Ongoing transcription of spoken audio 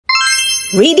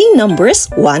Reading numbers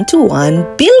 1 to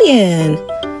 1 billion.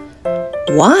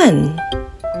 1,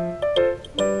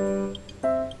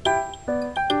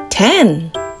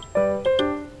 10,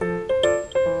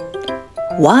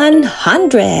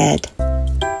 100,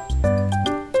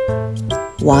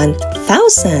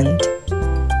 1,000,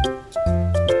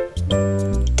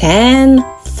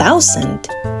 10,000,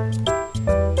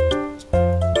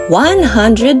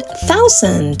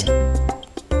 100,000,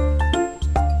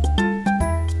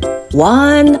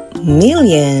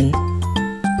 1,000,000,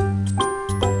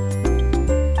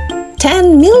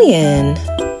 10 million,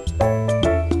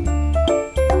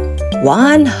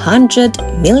 100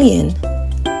 million,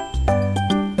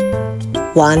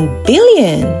 1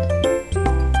 billion.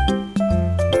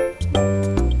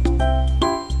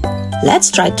 Let's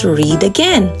try to read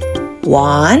again.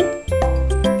 1,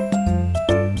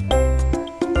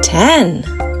 10,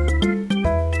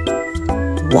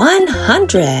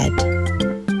 100,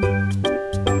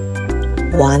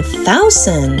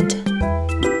 1,000,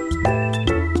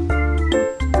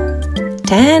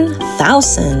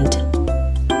 10,000,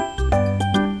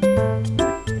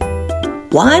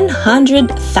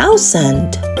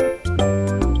 100,000,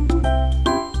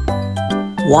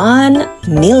 1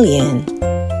 million,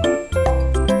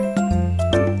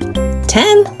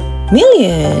 10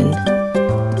 million,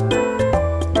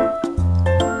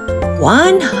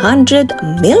 100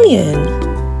 million,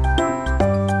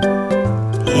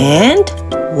 and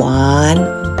 1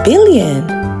 billion.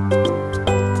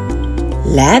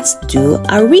 Let's do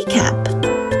a recap.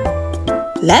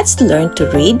 Let's learn to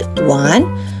read 1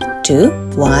 to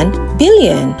 1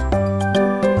 billion.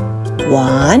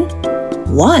 1,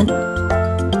 1,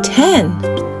 10,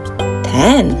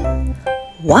 10,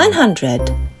 100,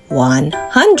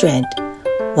 100,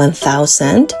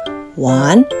 1,000,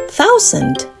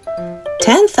 1,000,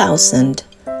 10,000,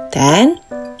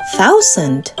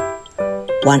 10,000,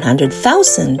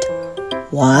 100,000,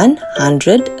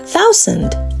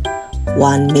 100,000,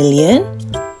 1 million,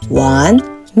 1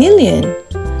 million,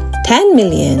 10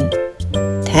 million,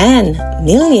 10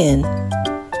 million,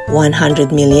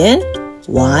 100 million,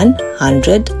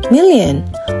 100 million,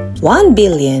 1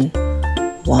 billion,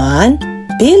 1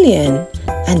 billion.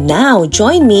 And now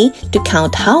join me to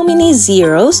count how many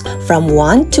zeros from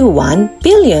 1 to 1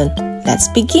 billion. Let's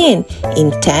begin. In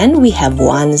 10 we have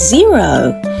 1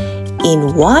 zero.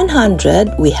 In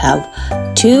 100 we have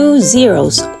 2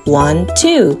 zeros, 1,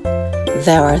 2.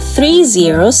 There are 3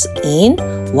 zeros in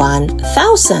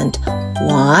 1,000.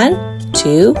 1,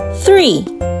 2, 3.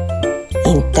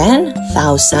 In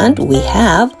 10,000 we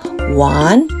have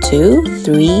 1, 2,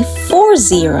 3, 4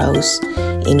 zeros.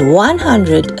 In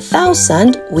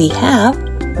 100,000 we have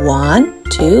 1,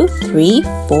 2, 3,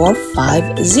 4,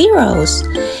 5 zeros.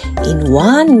 In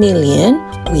 1 million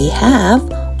we have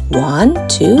 1,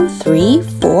 2, 3,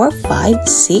 4, 5,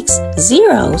 6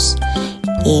 zeros.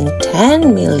 In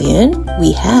 10 million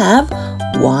we have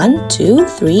 1, 2,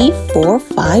 3, 4,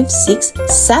 5, 6,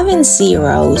 7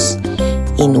 zeros.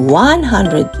 In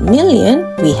 100 million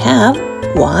we have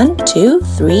 1, 2,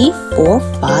 3, 4,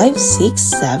 5, 6,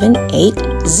 7,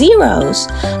 8 zeros.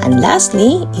 And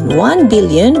lastly, in 1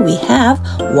 billion we have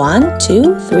 1,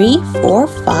 2, 3, 4,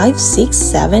 5, 6,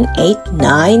 7, 8,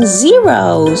 9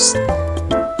 zeros.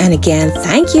 And again,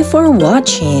 thank you for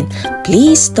watching.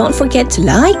 Please don't forget to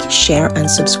like, share, and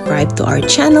subscribe to our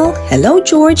channel, Hello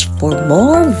George, for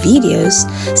more videos.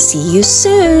 See you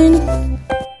soon!